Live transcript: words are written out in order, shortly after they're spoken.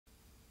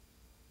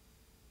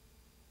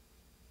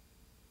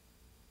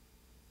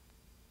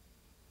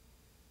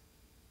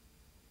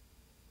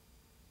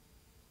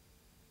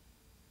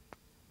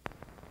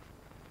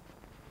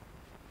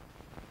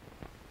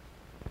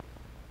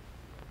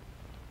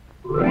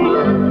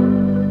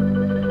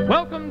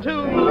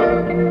Welcome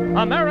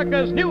to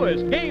America's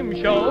newest game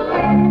show,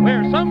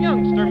 where some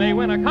youngster may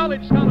win a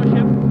college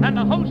scholarship and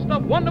a host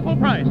of wonderful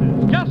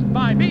prizes just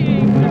by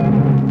being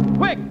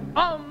quick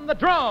on the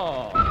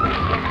draw.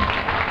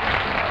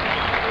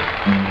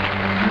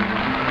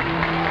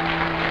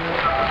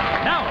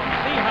 Now,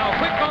 see how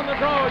quick on the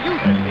draw you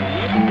can be.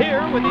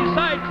 Here with his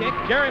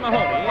sidekick, Jerry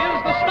Mahoney,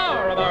 is the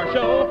star of our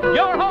show,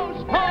 your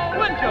host, Paul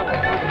Winchell.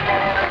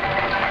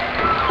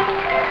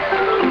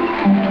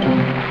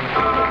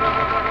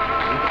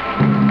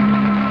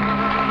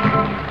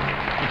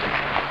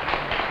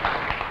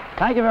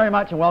 Thank you very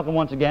much, and welcome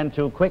once again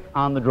to Quick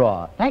on the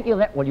Draw. Thank you.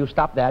 Will you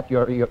stop that?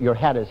 Your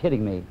hat is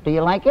hitting me. Do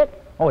you like it?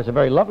 Oh, it's a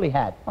very lovely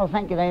hat. Oh,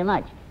 thank you very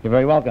much. You're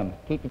very welcome.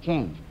 Keep the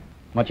change.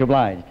 Much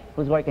obliged.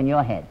 Who's working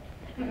your head?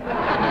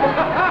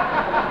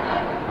 Now,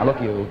 look,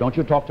 you. Don't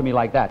you talk to me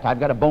like that. I've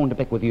got a bone to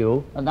pick with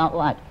you. About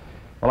what?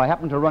 Well, I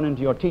happened to run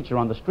into your teacher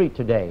on the street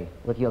today.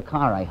 With your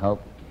car, I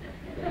hope.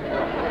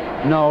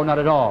 No, not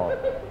at all.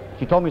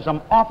 She told me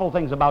some awful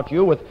things about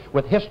you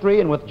with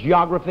history and with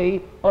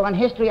geography. Well, on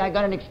history, I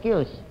got an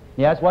excuse.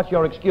 Yes, what's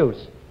your excuse?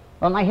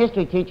 Well, my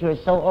history teacher is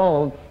so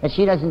old that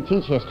she doesn't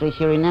teach history,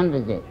 she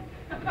remembers it.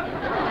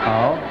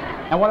 Oh?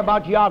 And what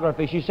about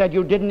geography? She said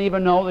you didn't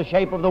even know the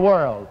shape of the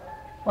world.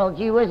 Well,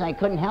 gee whiz, I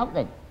couldn't help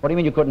it. What do you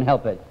mean you couldn't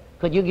help it?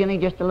 Could you give me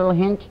just a little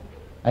hint?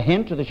 A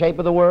hint to the shape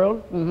of the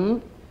world? Mm-hmm.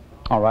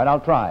 All right, I'll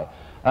try.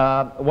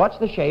 What's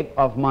the shape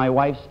of my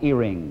wife's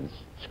earrings?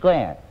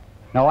 Square.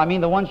 No, I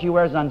mean the one she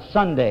wears on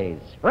Sundays.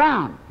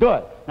 Round.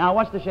 Good. Now,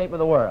 what's the shape of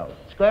the world?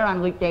 Square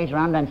on weekdays,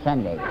 round on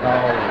Sundays.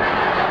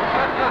 Oh.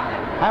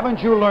 Haven't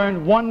you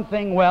learned one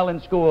thing well in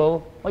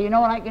school? Well, you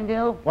know what I can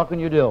do? What can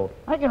you do?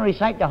 I can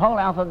recite the whole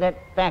alphabet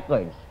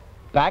backwards.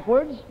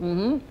 Backwards?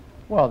 Mm-hmm.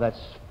 Well, that's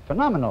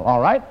phenomenal. All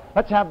right.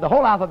 Let's have the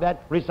whole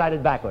alphabet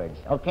recited backwards.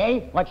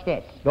 Okay? Watch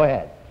this. Go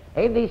ahead.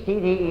 A, B, C,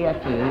 D, E,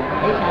 F, G, H,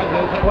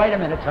 I, J, K. Wait a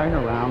minute. Turn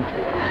around.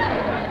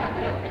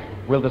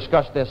 We'll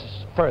discuss this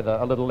further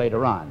a little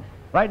later on.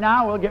 Right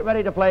now, we'll get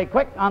ready to play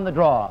Quick on the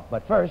Draw.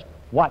 But first,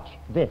 watch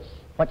this.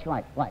 What's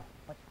like? What?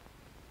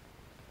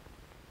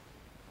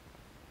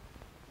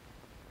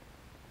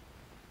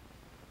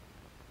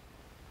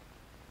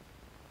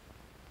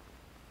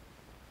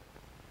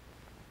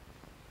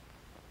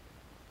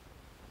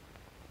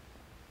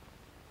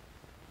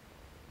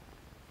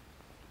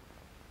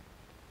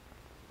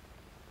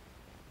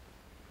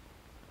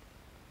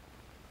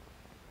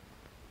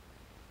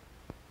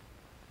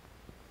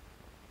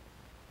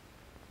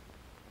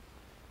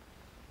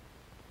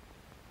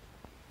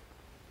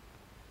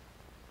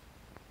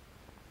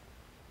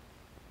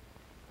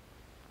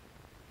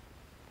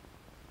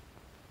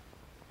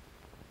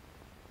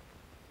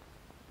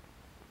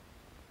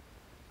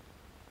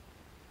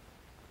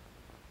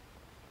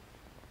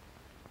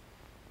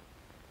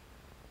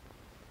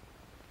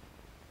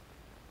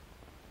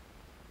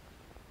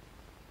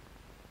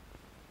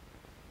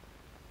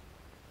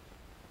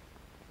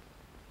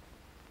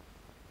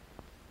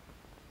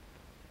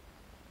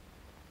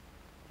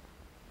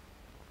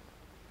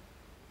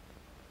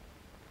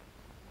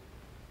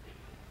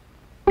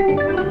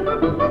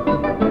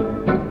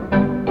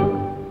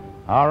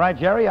 All right,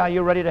 Jerry, are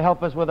you ready to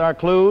help us with our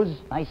clues?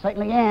 I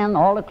certainly am.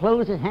 All the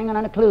clues is hanging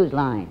on a clues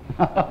line.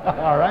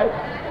 All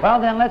right. Well,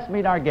 then, let's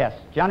meet our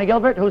guests. Johnny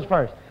Gilbert, who's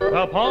first?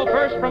 Well, Paul,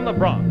 first from the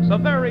Bronx, a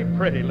very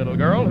pretty little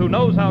girl who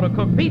knows how to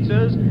cook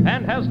pizzas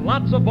and has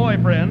lots of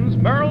boyfriends,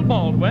 Merle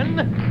Baldwin,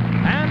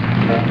 and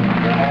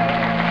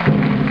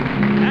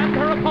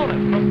her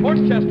opponent from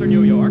Portchester,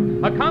 New York,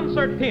 a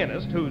concert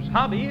pianist whose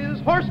hobby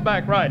is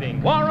horseback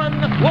riding, Warren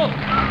Wolf.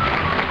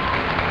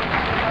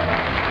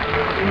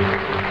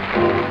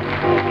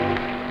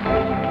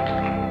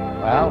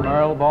 Well,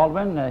 Merle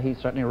Baldwin, he's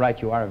certainly right.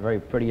 You are a very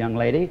pretty young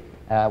lady.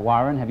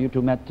 Warren, have you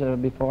two met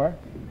before?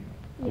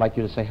 I'd like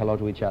you to say hello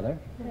to each other.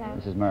 Hello.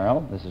 This is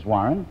Merle. This is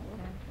Warren.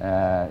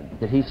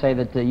 Did he say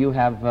that you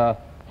have a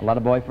lot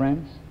of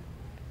boyfriends?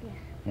 Yes.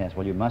 Yes,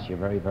 well, you must. You're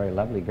a very, very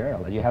lovely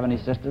girl. Do you have any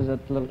sisters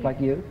that look like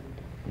you?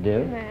 You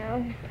do?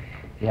 Well, Do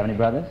you have any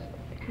brothers?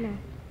 no.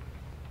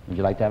 Would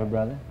you like to have a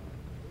brother?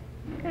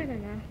 I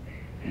don't know.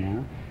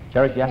 No?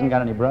 Jerry, she hasn't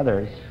got any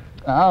brothers.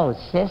 Oh,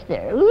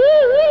 sister.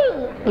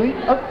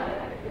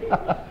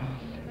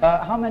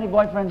 How many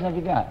boyfriends have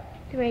you got?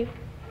 3.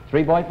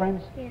 3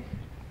 boyfriends? Yes.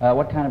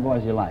 What kind of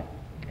boys do you like?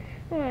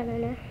 Oh, I don't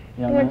know.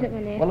 You don't The ones know? that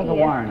were nasty, Well, look at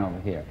yeah. Warren over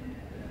here.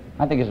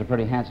 I think he's a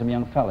pretty handsome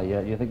young fella.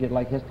 You think you'd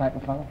like his type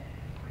of fella?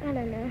 I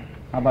don't know.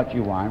 How about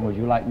you, Warren? Would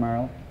you like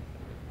Merle?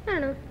 I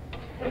don't know.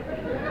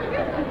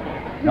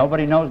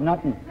 Nobody knows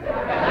nothing.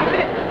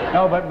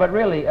 No, but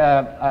really,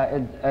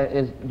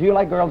 do you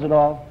like girls at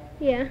all?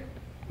 Yeah.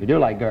 You do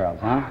like girls,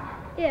 huh?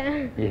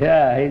 Yeah.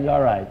 Yeah, he's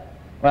all right.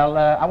 Well,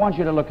 I want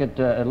you to look at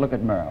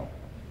Merle.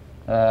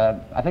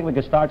 I think we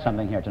could start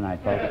something here tonight,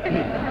 folks.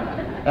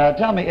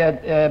 Tell me,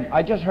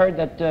 I just heard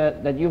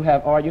that you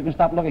have, or you can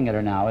stop looking at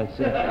her now. It's,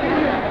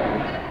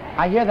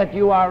 I hear that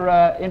you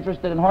are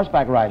interested in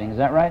horseback riding, is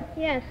that right?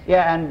 Yes.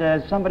 Yeah,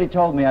 and somebody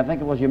told me, I think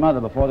it was your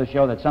mother before the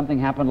show, that something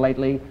happened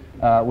lately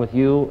with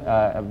you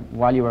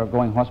while you were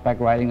going horseback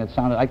riding that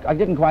sounded... I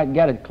didn't quite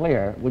get it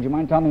clear. Would you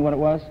mind telling me what it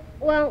was?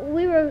 Well,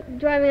 we were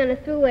driving on a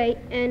thruway,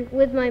 and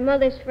with my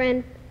mother's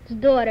friend's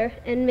daughter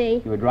and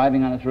me. You were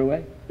driving on a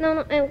thruway?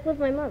 No, with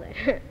my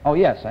mother. Oh,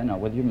 yes, I know,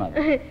 with your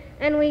mother.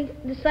 And we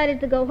decided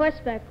to go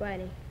horseback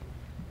riding.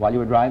 While you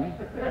were driving?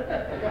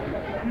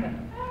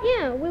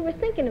 Yeah, we were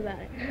thinking about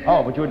it.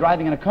 Oh, but you were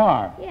driving in a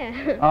car?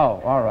 Yeah. Oh,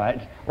 all right.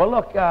 Well,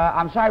 look,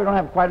 I'm sorry we don't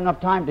have quite enough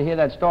time to hear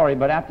that story,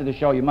 but after the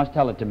show you must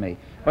tell it to me.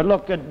 But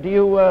look, do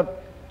you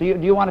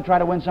want to try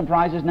to win some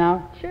prizes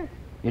now? Sure.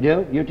 You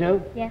do? You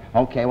too? Yeah.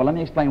 Okay, well, let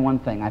me explain one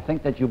thing. I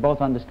think that you both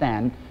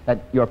understand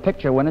that your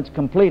picture, when it's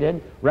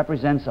completed,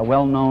 represents a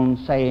well-known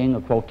saying,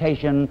 a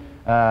quotation,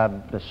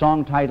 the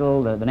song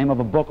title, the name of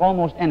a book,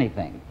 almost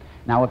anything.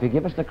 Now, if you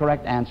give us the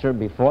correct answer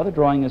before the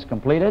drawing is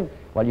completed,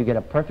 well, you get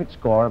a perfect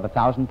score of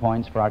 1,000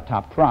 points for our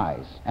top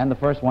prize. And the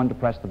first one to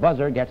press the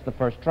buzzer gets the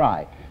first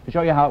try. To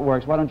show you how it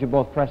works, why don't you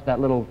both press that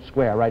little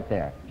square right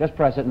there? Just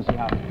press it and see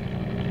how...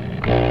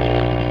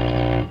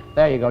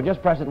 There you go.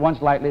 Just press it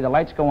once lightly, the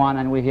lights go on,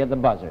 and we hear the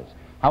buzzers.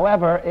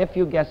 However, if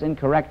you guess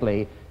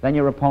incorrectly, then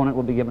your opponent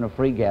will be given a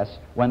free guess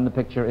when the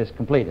picture is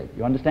completed.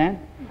 You understand?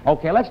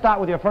 Okay, let's start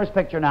with your first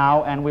picture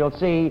now, and we'll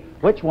see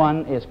which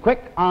one is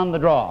quick on the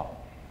draw.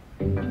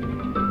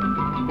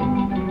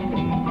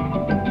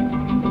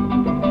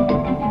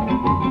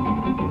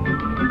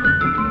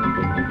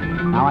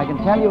 Now, I can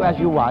tell you as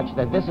you watch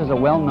that this is a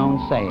well-known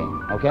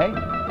saying, okay?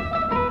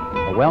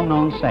 A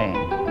well-known saying.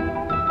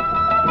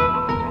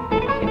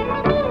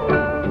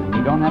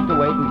 You don't have to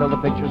wait until the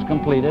picture's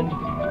completed.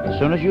 As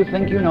soon as you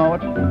think you know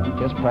it,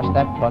 just press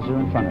that buzzer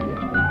in front of you.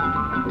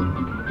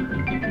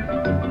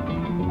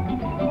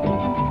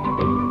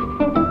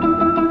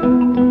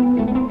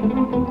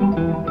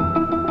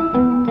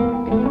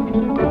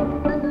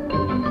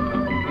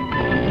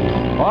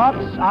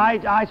 Oops,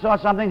 I saw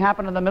something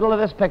happen in the middle of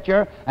this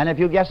picture, and if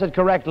you guess it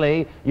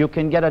correctly, you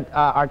can get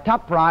our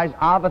top prize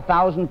of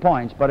 1,000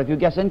 points. But if you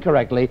guess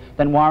incorrectly,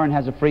 then Warren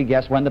has a free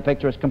guess when the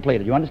picture is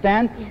completed. You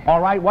understand? Yes.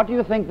 All right, what do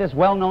you think this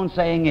well-known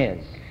saying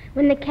is?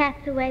 When the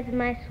cat's away, the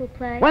mice will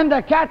play. When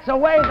the cat's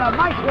away, the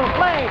mice will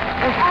play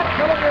is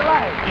absolutely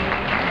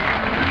right.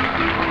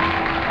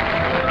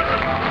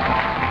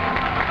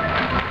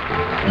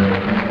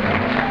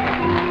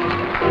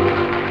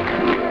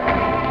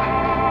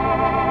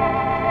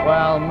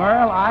 Well,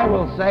 Merle, I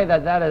will say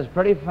that that is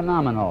pretty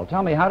phenomenal.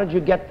 Tell me, how did you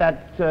get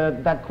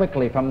that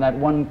quickly from that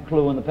one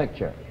clue in the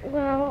picture?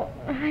 Well,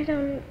 I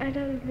don't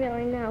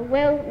really know.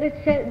 Well, it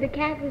said the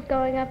cat was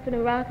going up in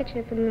a rocket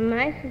ship, and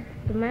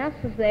the mouse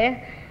was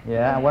there.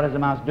 Yeah, what is the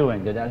mouse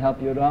doing? Did that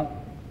help you at all?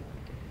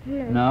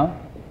 No. No?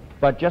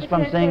 But just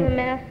from Except seeing... for the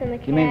mouse and the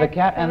cat. You mean the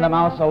cat and the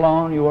mouse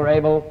alone, you were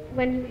able...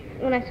 When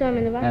I saw him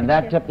in the rocket And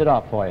that ship. tipped it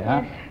off for you,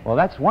 huh? Yes. Well,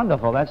 that's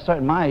wonderful. That's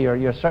certain.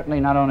 You're certainly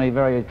not only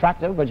very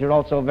attractive, but you're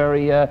also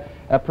very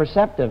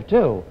perceptive,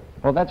 too.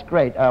 Well, that's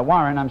great.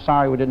 Warren, I'm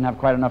sorry we didn't have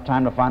quite enough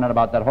time to find out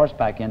about that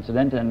horseback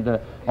incident, and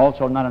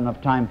also not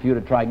enough time for you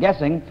to try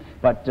guessing.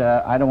 But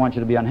I don't want you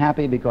to be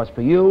unhappy, because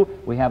for you,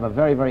 we have a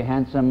very, very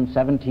handsome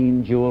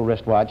 17-jewel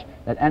wristwatch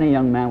that any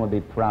young man would be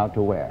proud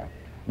to wear.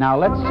 Now,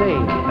 let's see.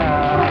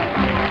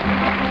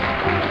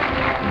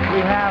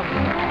 We have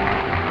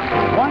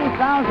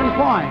 1,000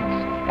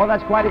 points. Well,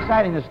 that's quite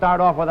exciting to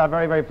start off with our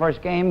very, very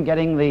first game,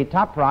 getting the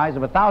top prize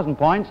of 1,000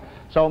 points.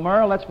 So,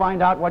 Merle, let's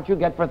find out what you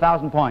get for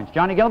 1,000 points.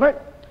 Johnny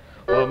Gilbert?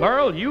 Well,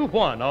 Merle, you've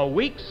won a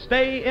week's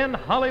stay in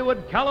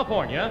Hollywood,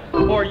 California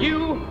for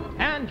you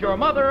and your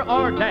mother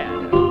or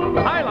dad.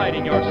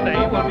 Highlighting your stay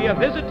will be a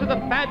visit to the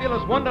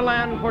fabulous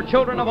wonderland for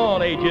children of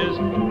all ages,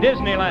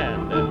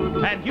 Disneyland.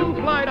 And you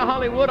fly to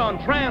Hollywood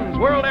on Trans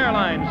World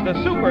Airlines, the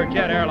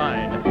Superjet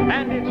airline.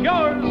 And it's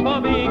yours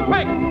for being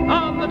quick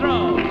on the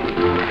draw.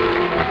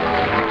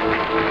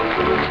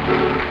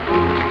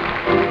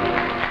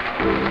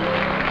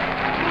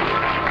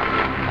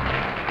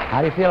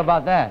 How do you feel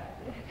about that?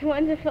 It's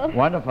wonderful.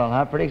 Wonderful,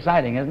 huh? Pretty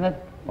exciting, isn't it?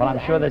 Well,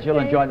 I'm sure that you'll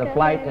enjoy the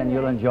flight and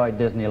you'll enjoy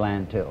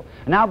Disneyland, too.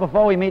 Now,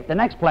 before we meet the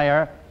next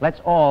player, let's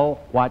all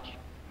watch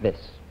this.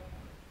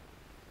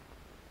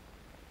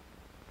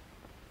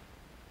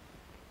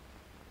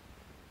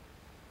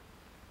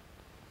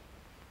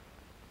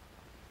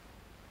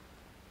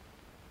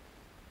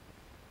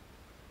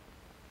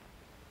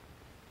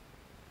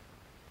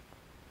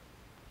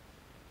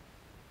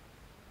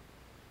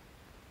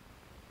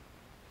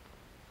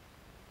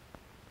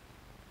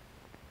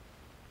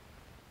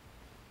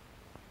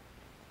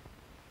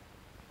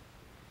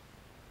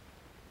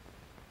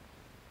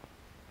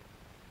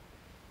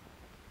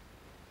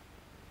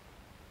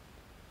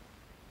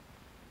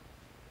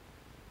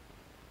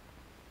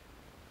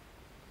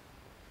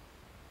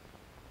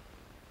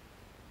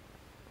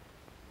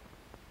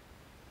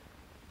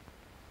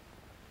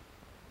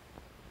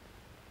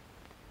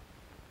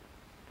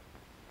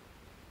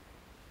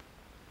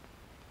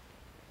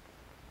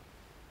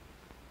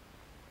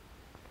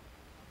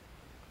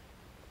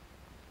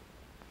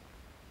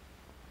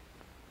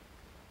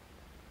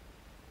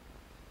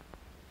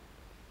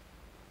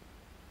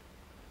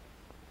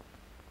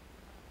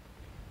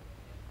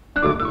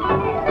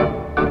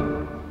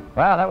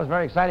 Well, that was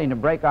very exciting to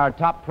break our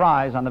top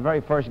prize on the very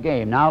first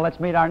game. Now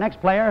let's meet our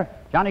next player.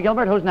 Johnny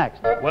Gilbert, who's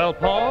next? Well,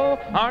 Paul,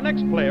 our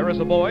next player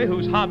is a boy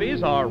whose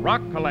hobbies are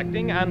rock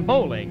collecting and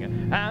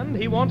bowling, and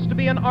he wants to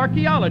be an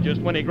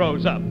archaeologist when he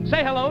grows up.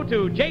 Say hello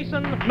to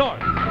Jason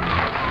North.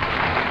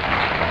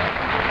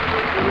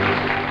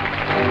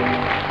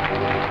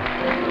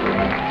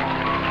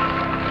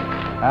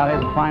 Well,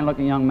 he's a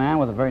fine-looking young man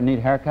with a very neat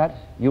haircut.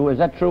 Is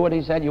that true what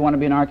he said? You want to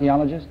be an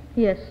archaeologist?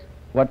 Yes.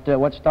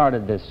 What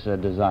started this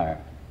desire?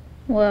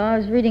 Well, I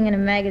was reading in a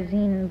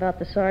magazine about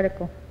this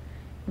article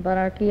about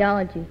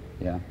archaeology.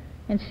 Yeah.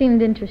 It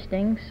seemed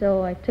interesting,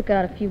 so I took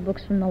out a few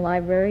books from the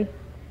library,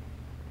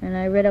 and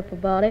I read up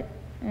about it,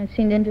 and it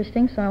seemed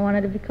interesting, so I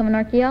wanted to become an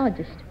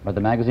archaeologist. But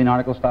the magazine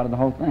article started the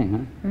whole thing,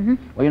 huh? Mm-hmm.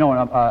 Well, you know,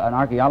 an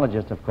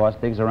archaeologist, of course,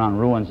 digs around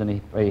ruins, and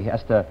he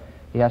has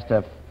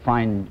to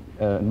find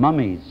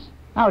mummies.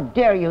 How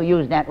dare you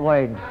use that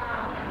word?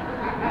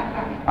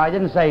 I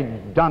didn't say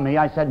dummy,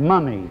 I said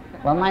mummy.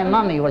 Well, my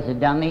mummy was a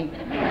dummy.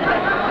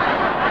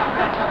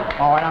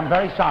 All right, I'm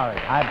very sorry.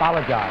 I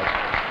apologize.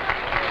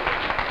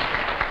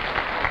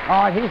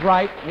 All right, he's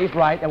right. He's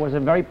right. That was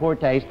in very poor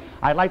taste.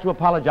 I'd like to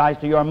apologize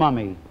to your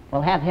mummy.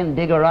 Well, have him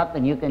dig her up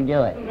and you can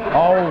do it.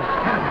 Oh.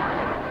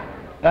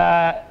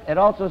 It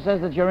also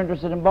says that you're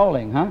interested in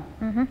bowling, huh?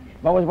 Mm-hmm.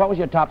 What was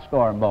your top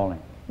score in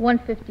bowling?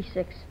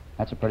 156.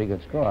 That's a pretty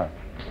good score.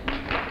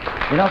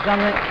 You know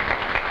something?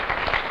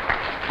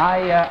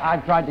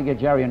 I tried to get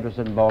Jerry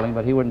interested in bowling,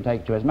 but he wouldn't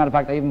take to it. As a matter of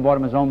fact, I even bought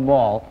him his own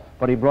ball,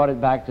 but he brought it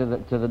back to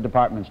the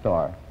department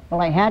store. Well,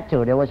 I had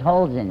to. There was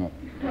holes in it.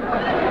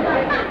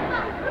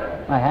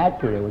 I had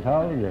to. There was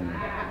holes in it.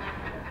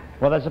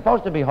 Well, there's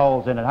supposed to be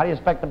holes in it. How do you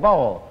expect to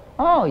bowl?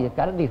 Oh, you've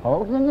got to be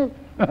holes in it?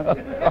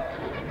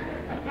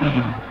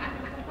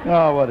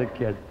 Oh, what a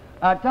kid.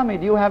 Tell me,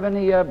 do you have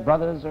any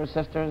brothers or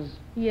sisters?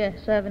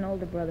 Yes, I have an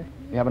older brother.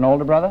 You have an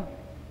older brother?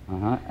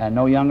 Uh-huh. And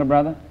no younger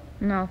brother?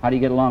 No. How do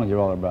you get along with your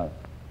older brother?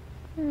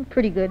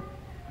 Pretty good.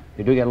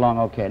 You do get along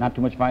okay. Not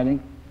too much fighting?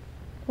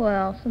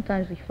 Well,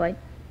 sometimes we fight.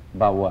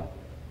 About what?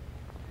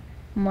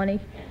 Money.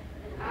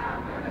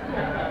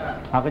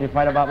 How could you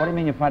fight about... What do you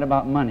mean you fight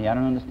about money? I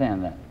don't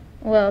understand that.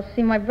 Well,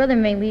 see, my brother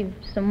may leave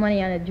some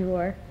money on a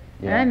drawer,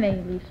 Yeah. and I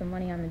may leave some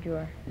money on the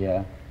drawer.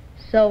 Yeah.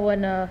 So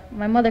when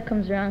my mother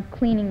comes around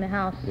cleaning the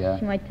house, Yeah.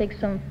 she might take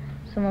some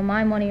of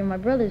my money and my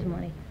brother's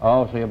money.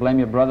 Oh, so you blame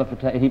your brother for...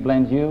 he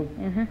blames you?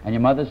 Mm-hmm. And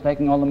your mother's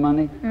taking all the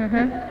money?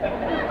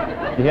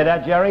 Mm-hmm. You hear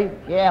that, Jerry?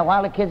 Yeah,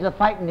 while the kids are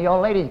fighting, the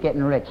old lady's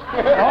getting rich.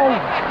 Oh.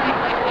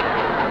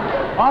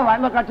 All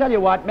right, look, I'll tell you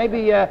what. Maybe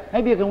you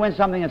can win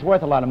something that's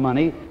worth a lot of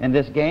money in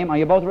this game. Are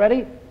you both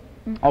ready?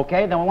 Mm-hmm.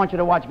 Okay, then I want you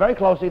to watch very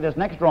closely this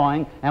next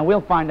drawing, and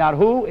we'll find out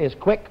who is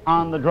quick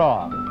on the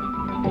draw.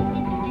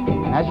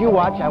 And as you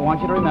watch, I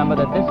want you to remember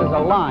that this is a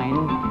line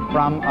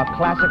from a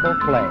classical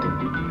play.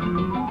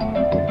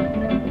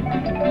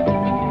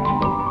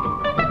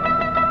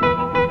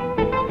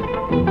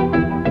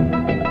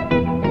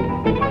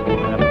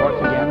 And of course,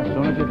 again, as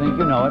soon as you think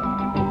you know it,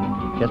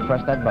 just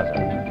press that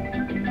buzzer.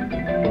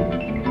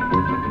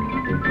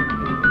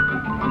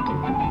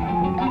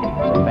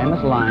 It's a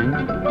famous line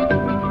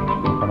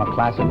from a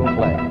classical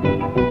play.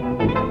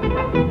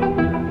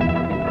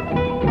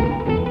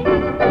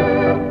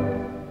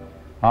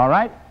 All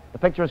right, the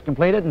picture is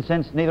completed, and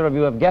since neither of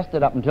you have guessed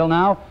it up until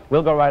now,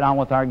 we'll go right on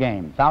with our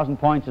game. 1,000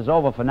 points is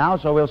over for now,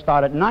 so we'll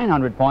start at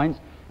 900 points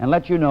and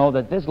let you know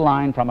that this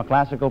line from a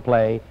classical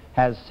play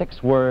has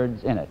 6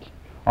 words in it.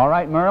 All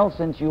right, Merle,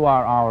 since you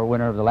are our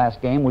winner of the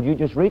last game, would you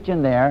just reach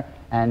in there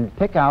and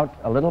pick out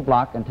a little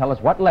block and tell us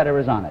what letter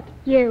is on it?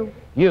 U.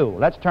 U.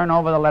 Let's turn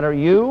over the letter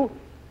U,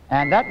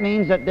 and that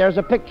means that there's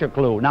a picture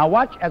clue. Now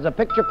watch as a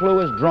picture clue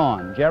is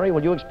drawn. Jerry,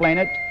 will you explain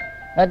it?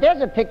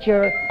 There's a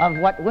picture of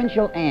what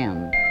Winchell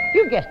am.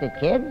 You guessed it,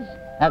 kids.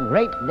 A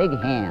great big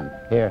ham.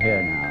 Here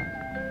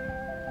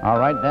now. All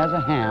right, there's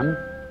a ham.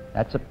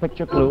 That's a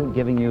picture clue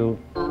giving you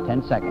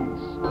 10 seconds.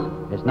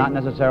 It's not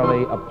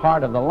necessarily a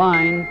part of the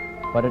line,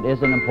 but it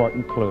is an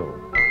important clue.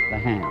 The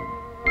ham.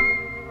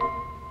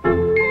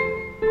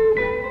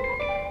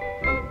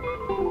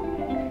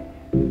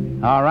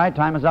 All right,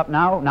 time is up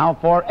now. Now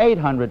for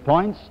 800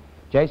 points.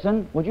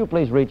 Jason, would you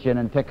please reach in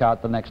and pick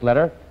out the next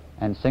letter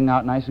and sing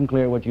out nice and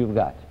clear what you've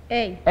got?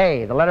 A.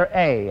 A, the letter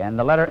A. And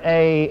the letter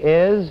A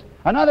is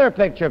another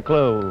picture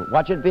clue.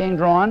 Watch it being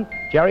drawn.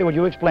 Jerry, would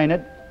you explain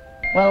it?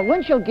 Well,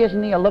 Winchell gives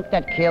me a look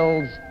that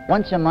kills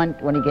once a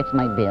month when he gets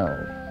my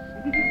bills.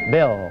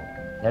 Bill.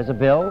 There's a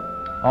bill.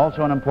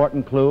 Also an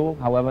important clue,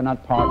 however,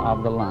 not part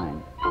of the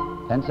line.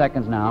 10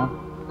 seconds now.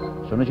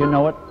 As soon as you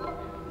know it,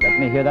 let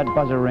me hear that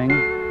buzzer ring.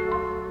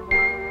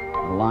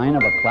 The line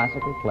of a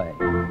classical play.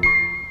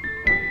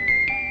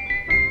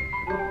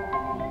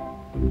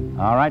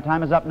 All right,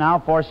 time is up now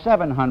for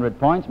 700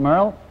 points.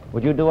 Merle,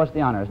 would you do us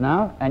the honors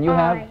now? And you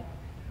have?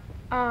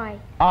 I.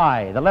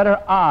 I, the letter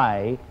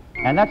I,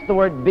 and that's the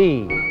word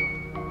be.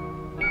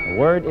 The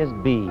word is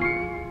be.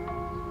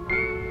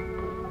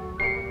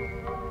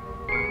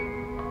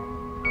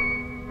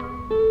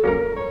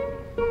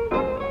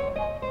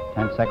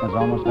 Seconds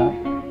almost up.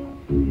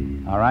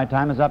 All right,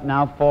 time is up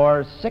now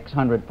for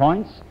 600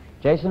 points.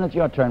 Jason, it's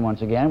your turn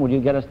once again. Will you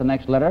get us the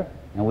next letter?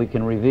 And we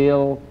can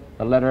reveal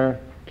the letter...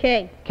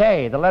 K.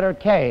 K, the letter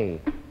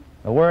K.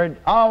 The word...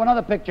 Oh,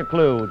 another picture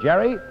clue.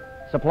 Jerry,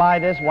 supply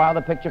this while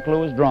the picture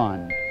clue is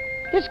drawn.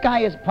 This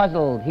guy is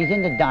puzzled. He's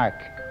in the dark.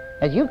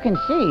 As you can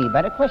see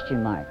by the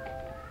question mark.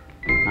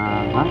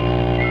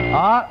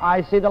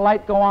 I see the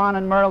light go on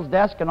in Merle's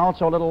desk and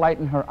also a little light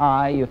in her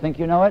eye. You think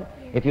you know it?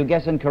 If you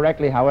guess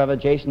incorrectly, however,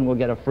 Jason will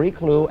get a free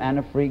clue and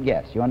a free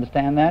guess. You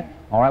understand that?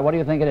 All right, what do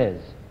you think it is?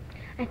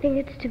 I think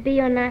it's to be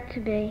or not to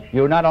be.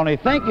 You not only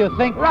think, you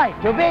think right.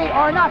 To be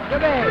or not to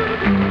be.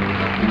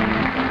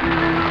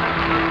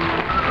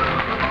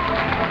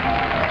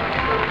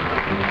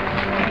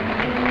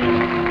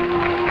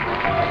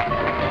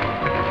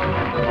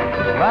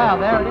 Well,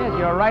 there it is.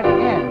 You're right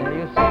again.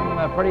 You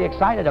seem pretty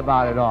excited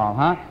about it all,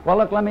 huh? Well,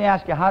 look, let me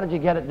ask you, how did you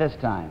get it this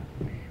time?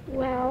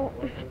 Well,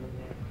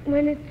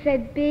 when it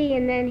said B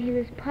and then he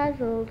was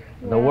puzzled.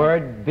 The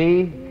word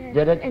B, Yes,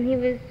 did it? and he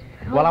was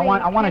Well, I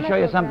want to show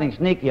you chemicals something up.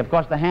 sneaky. Of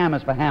course, the ham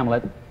is for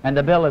Hamlet, and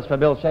the bill is for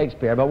Bill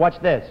Shakespeare. But watch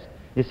this.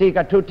 You see, he's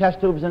got two test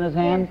tubes in his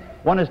hand. Yes.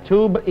 One is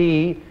tube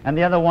E, and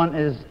the other one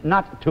is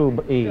not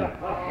tube E.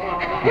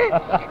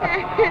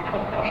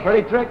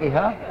 Pretty tricky,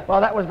 huh? Well,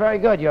 that was very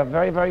good. You're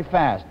very, very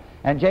fast.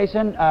 And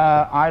Jason,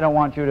 I don't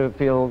want you to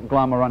feel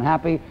glum or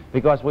unhappy,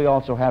 because we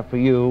also have for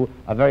you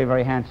a very,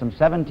 very handsome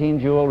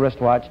 17-jewel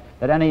wristwatch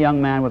that any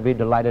young man would be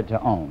delighted to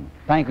own.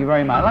 Thank you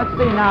very much. Let's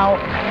see now.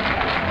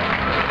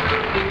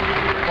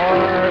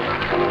 For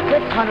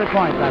 600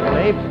 points, I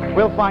believe.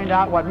 We'll find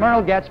out what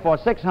Merle gets for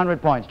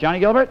 600 points. Johnny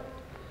Gilbert?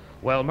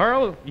 Well,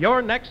 Merle,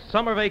 your next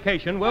summer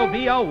vacation will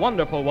be a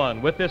wonderful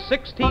one with this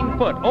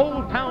 16-foot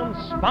Old Town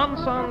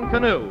Sponson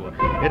canoe.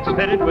 It's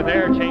fitted with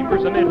air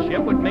chambers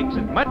amidship, which makes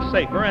it much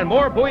safer and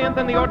more buoyant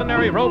than the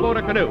ordinary rowboat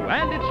or canoe.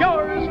 And it's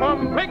yours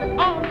from Quick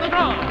on the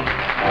Draw.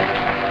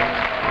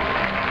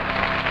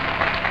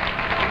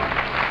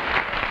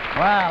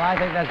 Well, I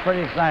think that's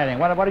pretty exciting.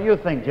 What do you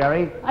think,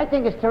 Jerry? I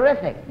think it's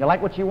terrific. You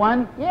like what she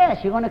won?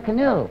 Yeah, she won a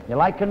canoe. You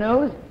like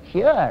canoes?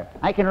 Sure.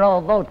 I can row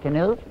a boat,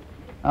 canoe.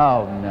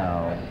 Oh,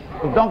 no.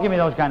 Well, don't give me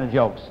those kind of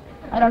jokes.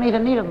 I don't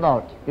even need a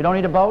boat. You don't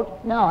need a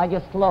boat? No, I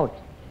just float.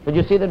 Did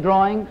you see the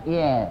drawing?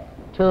 Yeah.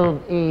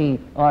 Tube E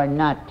or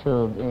not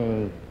tube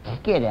E.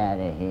 Get out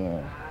of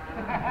here.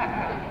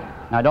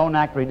 Now, don't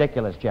act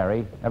ridiculous,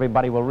 Jerry.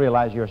 Everybody will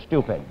realize you're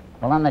stupid.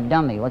 Well, I'm the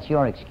dummy. What's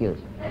your excuse?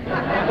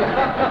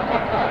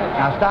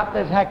 Now, stop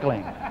this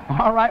heckling.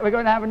 All right, we're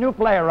going to have a new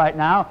player right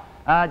now.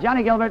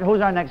 Johnny Gilbert,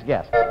 who's our next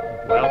guest?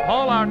 Well,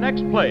 Paul, our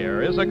next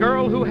player is a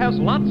girl who has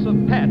lots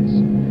of pets,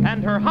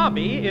 and her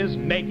hobby is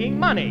making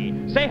money.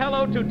 Say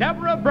hello to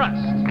Deborah Brust.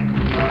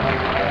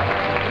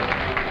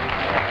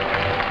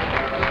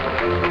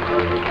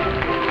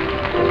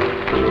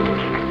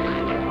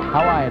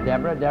 How are you,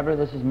 Deborah? Deborah,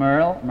 this is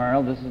Merle.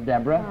 Merle, this is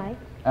Deborah.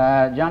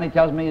 Hi. Johnny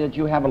tells me that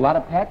you have a lot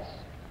of pets.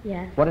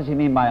 Yes. What does he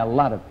mean by a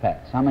lot of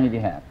pets? How many do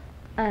you have?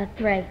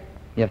 3.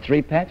 You have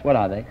 3 pets? What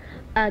are they?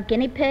 A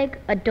guinea pig,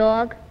 a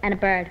dog, and a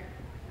bird.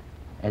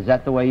 Is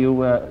that the way do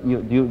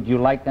you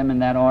like them in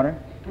that order?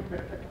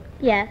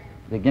 Yes.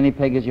 The guinea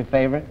pig is your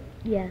favorite?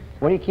 Yes.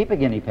 Where do you keep a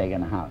guinea pig in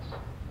the house?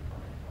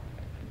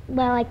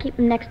 Well, I keep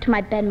him next to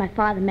my bed. My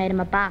father made him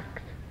a box.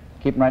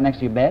 Keep him right next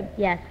to your bed?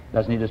 Yes.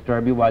 Doesn't he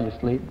disturb you while you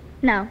sleep?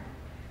 No.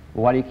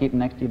 Well, why do you keep him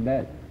next to your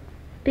bed?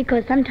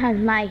 Because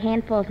sometimes my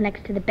hand falls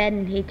next to the bed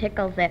and he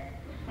tickles it.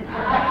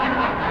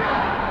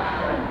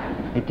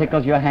 He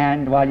tickles your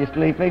hand while you're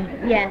sleeping?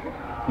 Yes.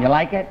 You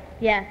like it?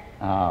 Yes.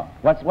 Oh.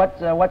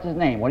 What's his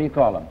name? What do you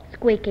call him?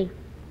 Squeaky.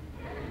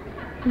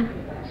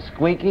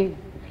 Squeaky?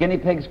 Guinea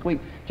pig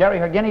Squeaky. Jerry,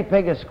 her guinea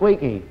pig is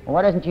Squeaky. Well,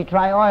 why doesn't she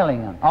try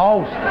oiling them?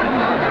 Oh.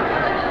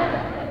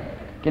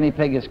 Guinea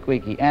pig is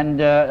Squeaky. And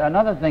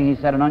another thing, he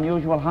said, an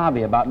unusual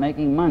hobby about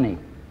making money.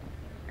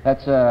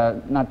 That's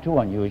not too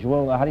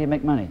unusual. How do you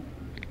make money?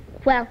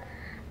 Well,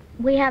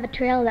 we have a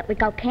trailer that we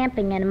go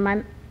camping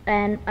in,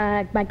 and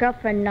my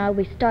girlfriend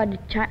we started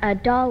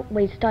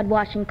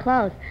washing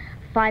clothes,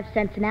 5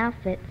 cents an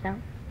outfit. So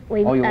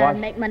we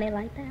make money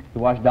like that.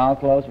 You wash doll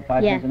clothes for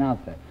 5 Yeah. cents an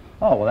outfit.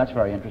 Oh, well, that's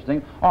very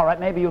interesting. All right,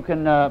 maybe you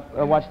can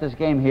watch this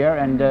game here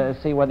and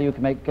see whether you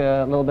can make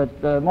a little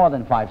bit more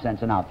than 5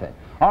 cents an outfit.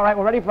 All right,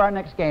 we're ready for our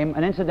next game.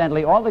 And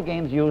incidentally, all the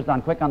games used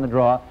on Quick on the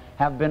Draw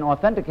have been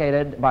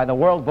authenticated by the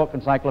World Book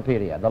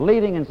Encyclopedia, the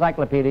leading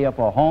encyclopedia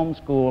for home,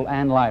 school,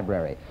 and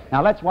library.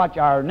 Now, let's watch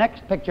our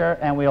next picture,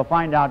 and we'll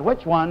find out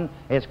which one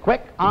is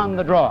Quick on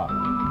the Draw.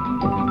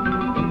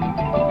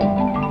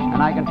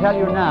 And I can tell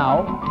you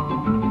now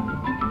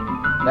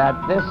that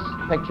this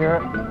picture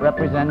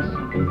represents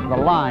the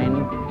line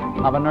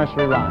of a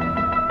nursery rhyme,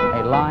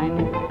 a line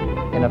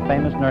in a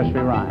famous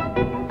nursery rhyme.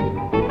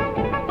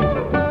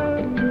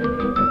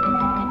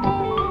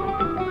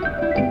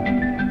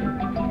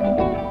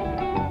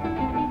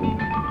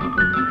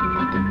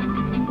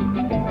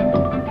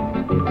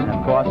 And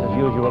of course, as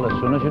usual, as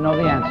soon as you know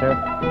the answer,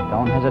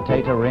 don't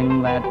hesitate to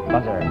ring that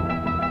buzzer.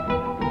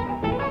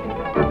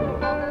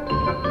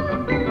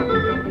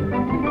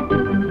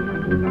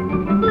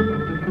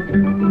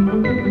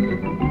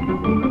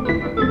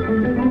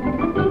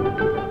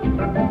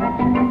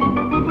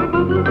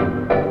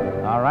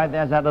 right,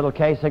 there's that little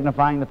K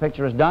signifying the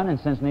picture is done, and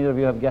since neither of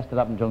you have guessed it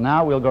up until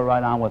now, we'll go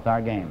right on with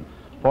our game.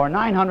 For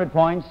 900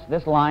 points,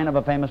 this line of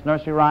a famous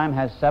nursery rhyme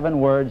has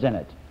 7 words in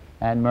it.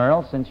 And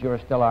Merle, since you're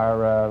still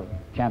our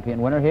champion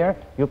winner here,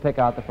 you pick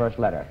out the first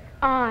letter.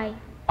 I.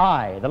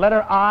 I. The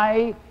letter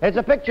I is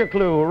a picture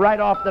clue right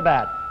off the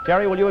bat.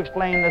 Jerry, will you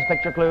explain this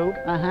picture clue?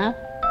 Uh-huh.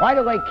 Wide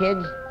awake,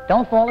 kids.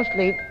 Don't fall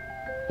asleep.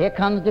 Here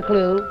comes the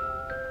clue.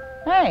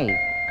 Hey,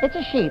 it's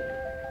a sheep.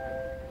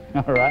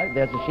 All right,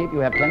 there's a sheep. You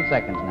have 10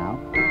 seconds now.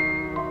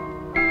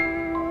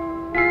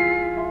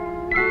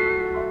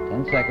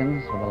 10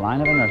 seconds for the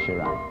line of a nursery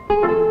rhyme.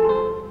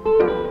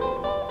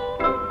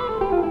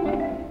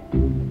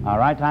 All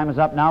right, time is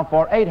up now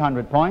for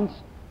 800 points.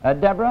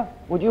 Deborah,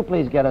 would you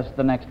please get us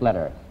the next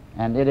letter?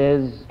 And it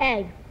is...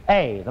 A.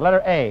 A, the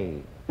letter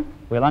A.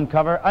 We'll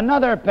uncover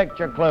another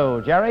picture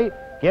clue. Jerry,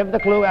 give the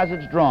clue as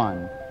it's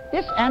drawn.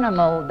 This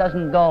animal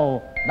doesn't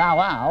go bow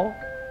wow.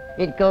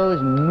 It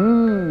goes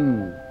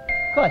moo.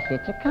 'Cause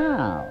it's a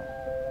cow.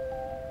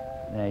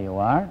 There you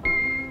are.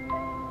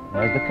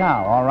 There's the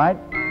cow. All right.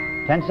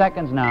 10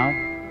 seconds now.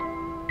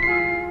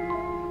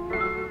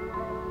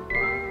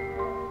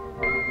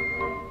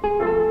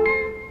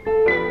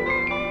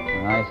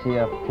 I see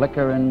a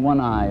flicker in one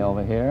eye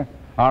over here.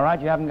 All right,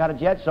 you haven't got it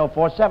yet, so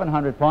for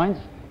 700 points,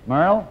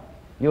 Merle,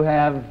 you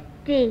have...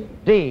 D.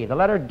 D, the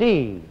letter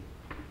D.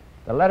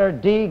 The letter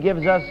D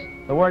gives us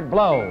the word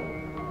blow.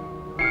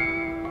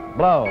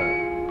 Blow.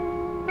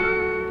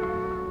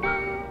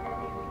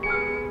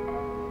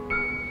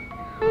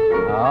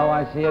 Oh,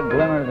 I see a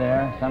glimmer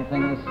there.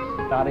 Something is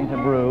starting to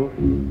brew.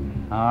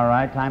 All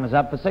right, time is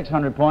up for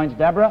 600 points.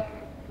 Deborah,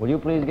 will you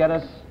please get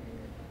us?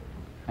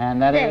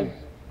 And that is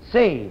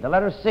C, the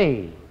letter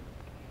C.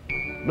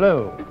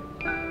 Blue.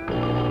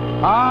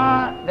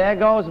 Ah, there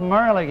goes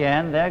Merle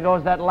again. There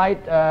goes that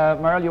light.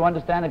 Merle, you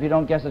understand if you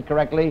don't guess it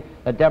correctly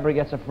that Deborah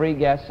gets a free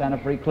guess and a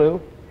free clue?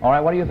 All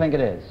right, what do you think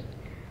it is?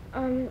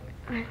 I'm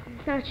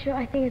not sure.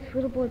 I think it's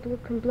Little Boy Blue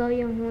Can Blow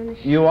Your Horn.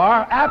 You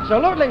are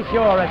absolutely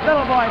sure. It's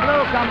Little Boy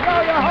Blue Can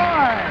Blow Your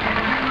Horn.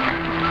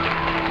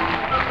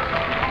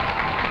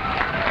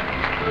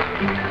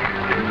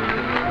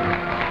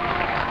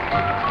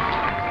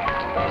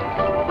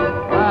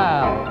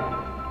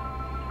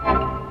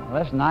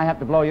 Listen, I have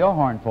to blow your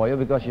horn for you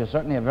because you're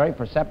certainly a very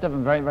perceptive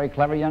and very, very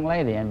clever young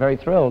lady, and very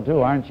thrilled,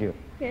 too, aren't you?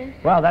 Yes.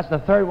 Well, that's the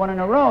 3rd one in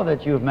a row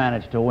that you've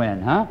managed to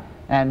win, huh?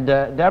 And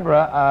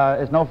Deborah,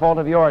 it's no fault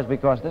of yours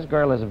because this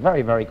girl is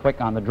very, very quick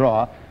on the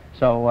draw,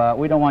 so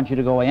we don't want you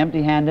to go away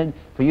empty-handed.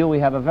 For you, we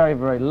have a very,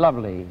 very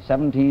lovely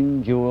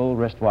 17-jewel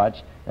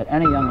wristwatch that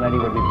any young lady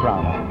would be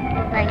proud of.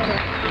 Thank you.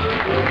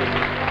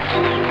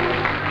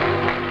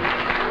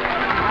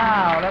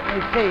 Now, let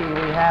me see.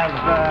 We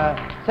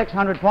have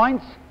 600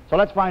 points. So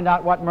let's find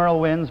out what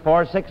Merle wins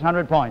for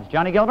 600 points.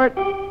 Johnny Gilbert?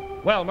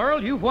 Well,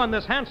 Merle, you've won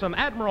this handsome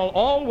Admiral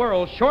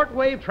All-World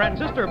Shortwave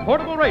Transistor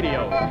Portable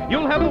Radio.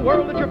 You'll have the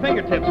world at your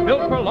fingertips,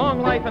 built for long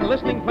life and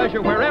listening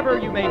pleasure wherever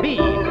you may be.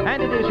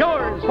 And it is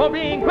yours for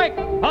being quick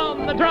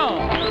on the draw.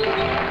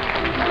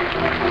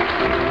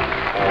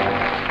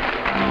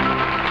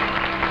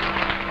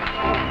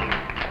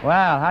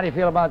 Well, how do you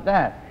feel about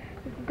that?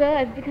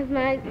 Good, because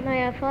my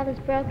father's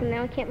broken.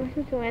 Now I can't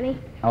listen to any.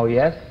 Oh,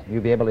 yes?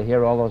 You'll be able to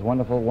hear all those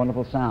wonderful,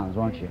 wonderful sounds,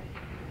 won't you?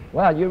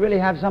 Well, you really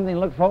have something to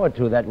look forward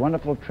to, that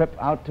wonderful trip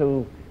out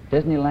to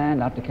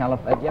Disneyland, out to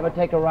California. Did you ever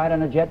take a ride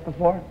on a jet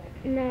before?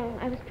 No,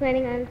 I was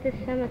planning on it this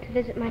summer to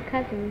visit my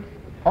cousins.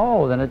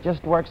 Oh, then it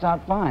just works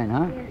out fine,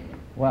 huh? Yes.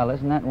 Well,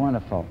 isn't that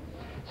wonderful?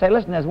 Say,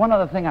 listen, there's one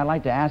other thing I'd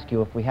like to ask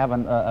you if we have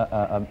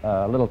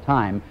a little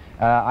time.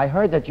 I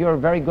heard that you're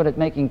very good at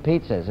making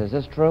pizzas. Is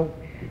this true?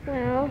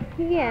 Well,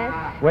 yes.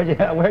 Where'd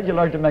you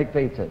learn to make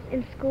pizzas?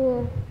 In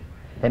school.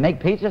 They make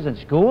pizzas in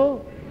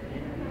school?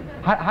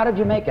 How did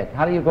you make it?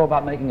 How do you go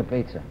about making a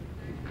pizza?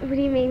 What do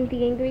you mean,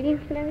 the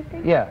ingredients and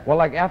everything? Yeah, well,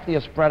 like after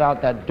you spread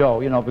out that dough,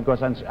 you know,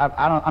 because I'm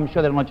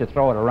sure they don't want you to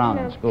throw it around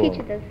in school. No, the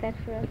teacher does that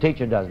for us. The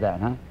teacher does that,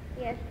 huh?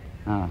 Yes.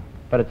 Oh.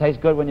 But it tastes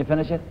good when you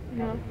finish it?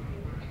 No.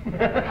 It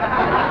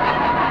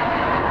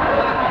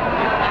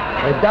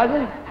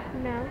doesn't?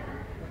 No.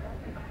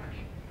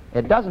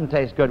 It doesn't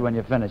taste good when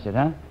you finish it,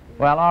 huh?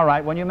 Well, all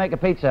right. When you make a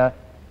pizza,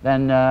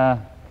 then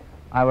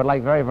I would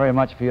like very, very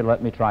much for you to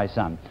let me try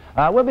some.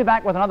 We'll be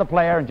back with another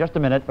player in just a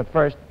minute, but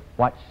first,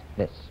 watch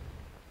this.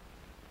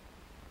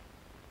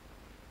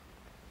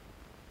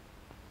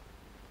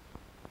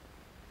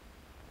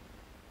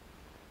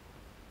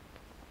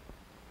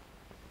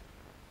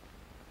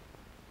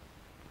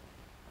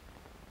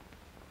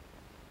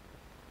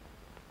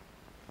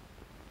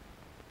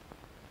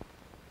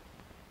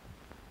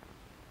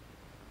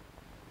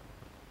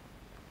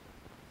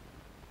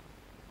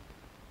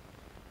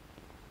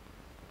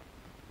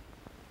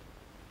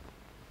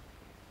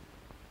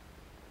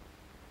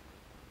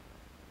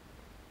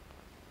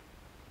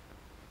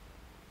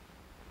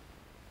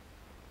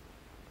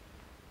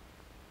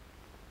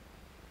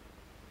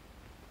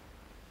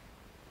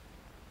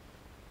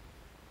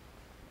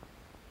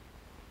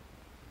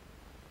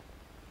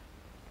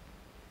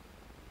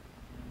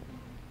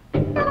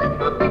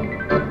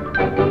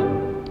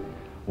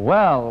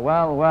 Well,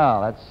 well,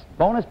 well. That's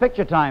bonus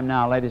picture time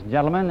now, ladies and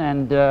gentlemen.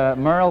 And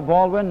Merle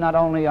Baldwin, not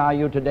only are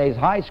you today's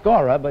high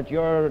scorer, but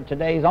you're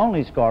today's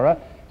only scorer.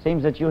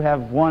 Seems that you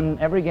have won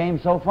every game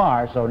so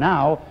far, so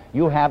now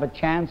you have a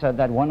chance at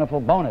that wonderful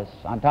bonus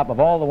on top of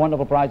all the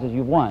wonderful prizes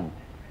you've won.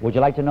 Would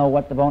you like to know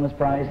what the bonus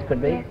prize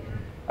could be?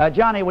 Yes.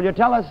 Johnny, will you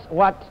tell us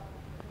what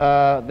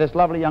this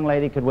lovely young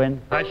lady could win?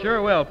 I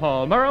sure will,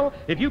 Paul. Merle,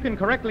 if you can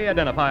correctly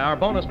identify our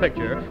bonus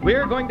picture,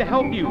 we're going to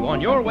help you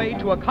on your way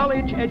to a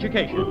college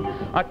education.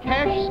 A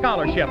cash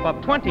scholarship of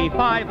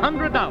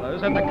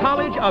 $2,500 at the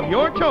college of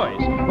your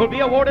choice will be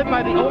awarded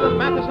by the Olin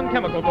Matheson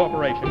Chemical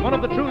Corporation, one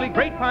of the truly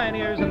great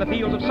pioneers in the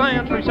fields of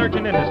science, research,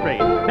 and industry.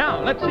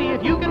 Now, let's see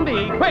if you can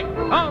be quick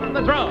on the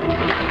drum.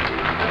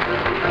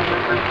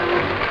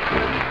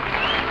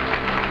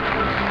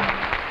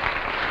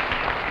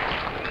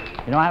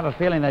 You know, I have a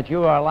feeling that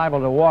you are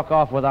liable to walk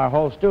off with our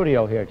whole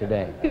studio here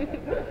today.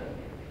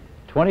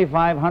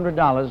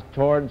 $2,500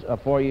 towards a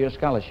 4-year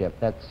scholarship.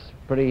 That's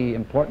pretty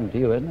important to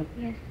you, isn't it?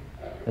 Yes.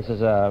 This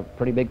is a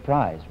pretty big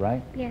prize,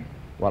 right? Yes.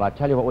 Well, I'll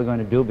tell you what we're going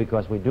to do,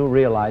 because we do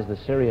realize the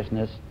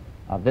seriousness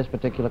of this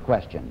particular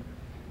question.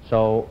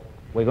 So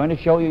we're going to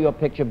show you your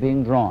picture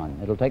being drawn.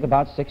 It'll take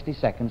about 60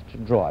 seconds to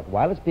draw it.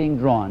 While it's being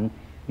drawn,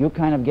 you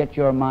kind of get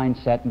your mind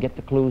set and get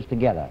the clues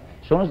together.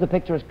 As soon as the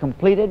picture is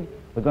completed,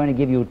 we're going to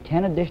give you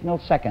 10 additional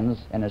seconds,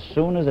 and as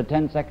soon as the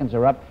 10 seconds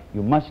are up,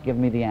 you must give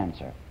me the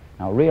answer.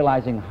 Now,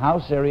 realizing how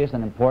serious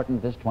and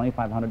important this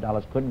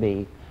 $2,500 could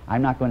be,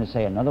 I'm not going to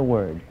say another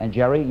word. And,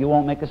 Jerry, you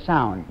won't make a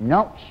sound.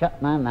 Nope,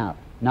 shut my mouth.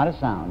 Not a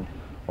sound.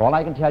 All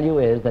I can tell you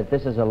is that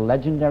this is a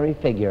legendary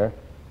figure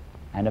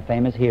and a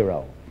famous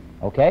hero.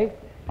 Okay?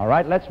 All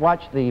right, let's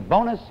watch the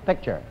bonus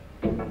picture.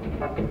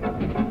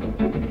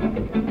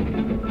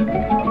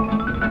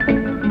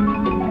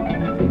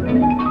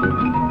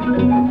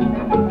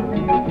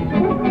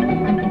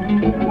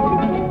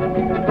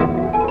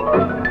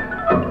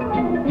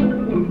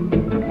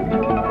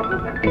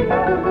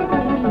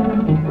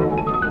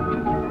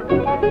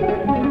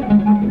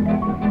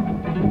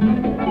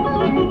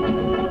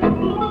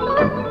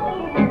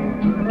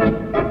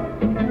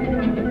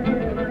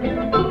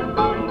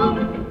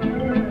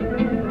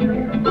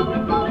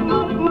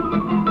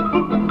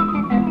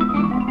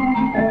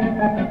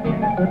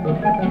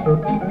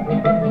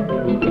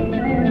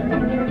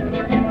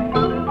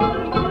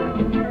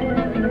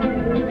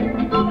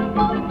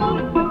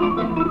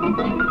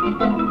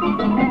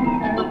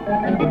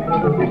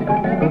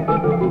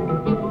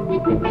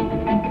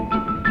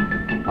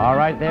 All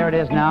right, there it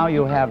is now.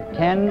 You have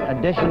 10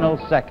 additional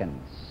seconds.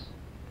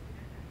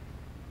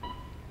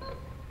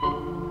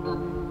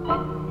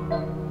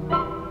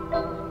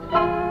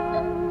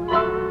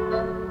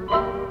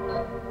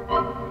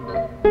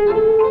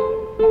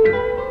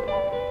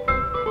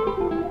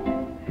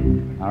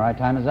 All right,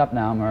 time is up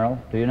now, Merle.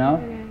 Do you know?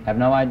 No. Have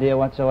no idea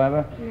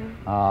whatsoever? No.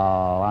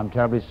 Oh, I'm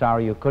terribly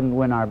sorry you couldn't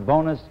win our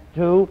bonus,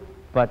 too,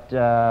 but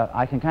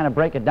I can kind of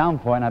break it down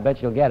for you, and I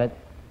bet you'll get it.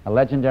 A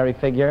legendary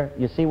figure.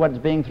 You see what's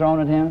being thrown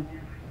at him?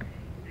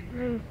 I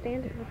don't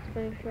understand it. What's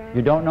being thrown?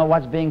 You don't know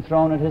what's being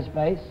thrown at his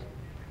face?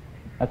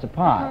 That's a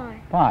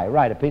pie. Pie,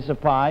 right, a piece of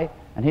pie.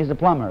 And he's a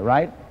plumber,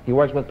 right? He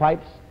works with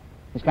pipes?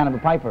 He's kind of a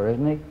piper,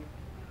 isn't he?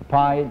 A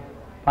pie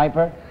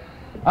piper?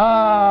 Oh!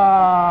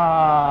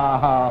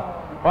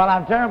 Well,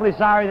 I'm terribly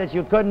sorry that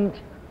you couldn't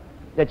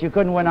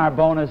win our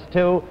bonus,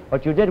 too,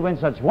 but you did win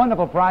such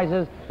wonderful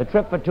prizes: the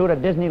trip for two to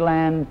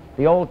Disneyland,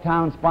 the Old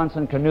Town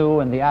Sponson Canoe,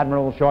 and the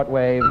Admiral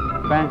Shortwave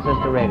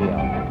Transistor Radio.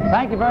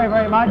 Thank you very,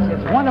 very much.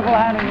 It's wonderful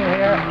having you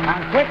here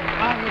on Quick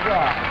on the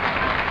Draw.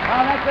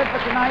 Well, that's it for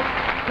tonight.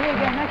 See you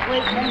again next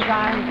week, same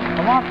time,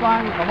 for more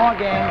fun, for more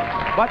games.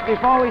 But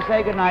before we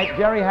say goodnight,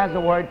 Jerry has a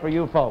word for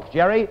you folks.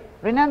 Jerry?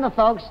 Remember,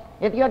 folks,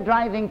 if you're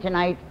driving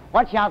tonight,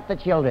 watch out for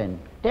children.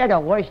 They're the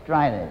worst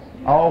drivers.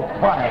 Oh,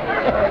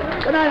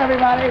 quiet. Good night,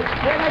 everybody.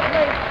 See you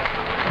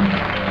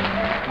next week.